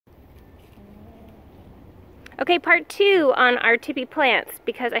Okay, part 2 on our tippy plants,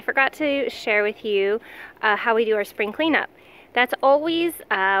 because I forgot to share with you how we do our spring cleanup. That's always,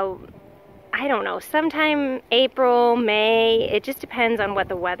 I don't know, sometime April, May. It just depends on what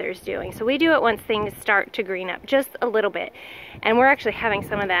the weather's doing. So we do it once things start to green up just a little bit. And we're actually having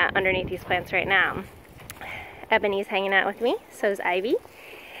some of that underneath these plants right now. Ebony's hanging out with me, so is Ivy.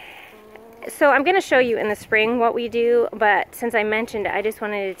 So I'm going to show you in the spring what we do, but since I mentioned it, I just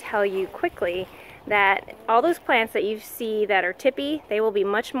wanted to tell you quickly that all those plants that you see that are tippy, they will be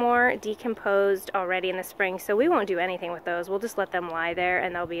much more decomposed already in the spring, so we won't do anything with those. We'll just let them lie there,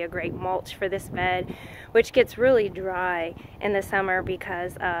 and they'll be a great mulch for this bed, which gets really dry in the summer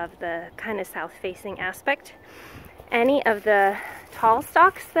because of the kind of south-facing aspect. Any of the tall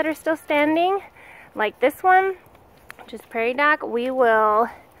stalks that are still standing, like this one, which is prairie dock, we will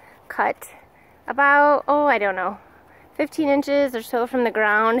cut about, I don't know, 15 inches or so from the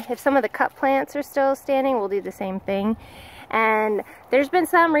ground. If some of the cut plants are still standing, we'll do the same thing. And there's been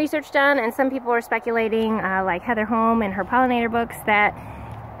some research done, and some people are speculating, like Heather Holm in her pollinator books, that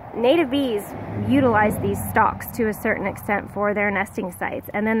native bees utilize these stalks to a certain extent for their nesting sites,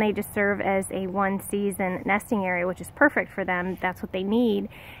 and then they just serve as a one-season nesting area, which is perfect for them. That's what they need.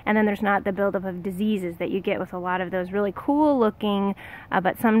 And then there's not the buildup of diseases that you get with a lot of those really cool looking,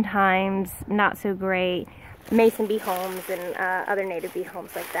 but sometimes not so great mason bee homes and other native bee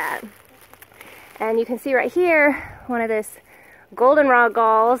homes like that. And you can see right here one of this goldenrod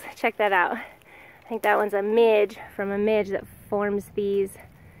galls. Check that out. I think that one's a midge from a midge that forms these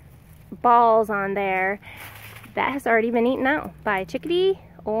balls on there. That has already been eaten out by a chickadee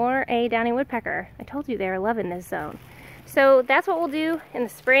or a downy woodpecker. I told you they were loving this zone. So that's what we'll do in the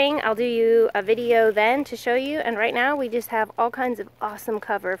spring. I'll do you a video then to show you, and right now we just have all kinds of awesome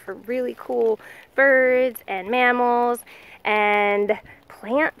cover for really cool birds and mammals and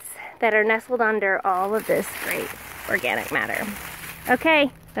plants that are nestled under all of this great organic matter.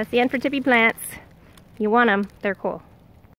 Okay, that's the end for tippy plants. You want them, they're cool.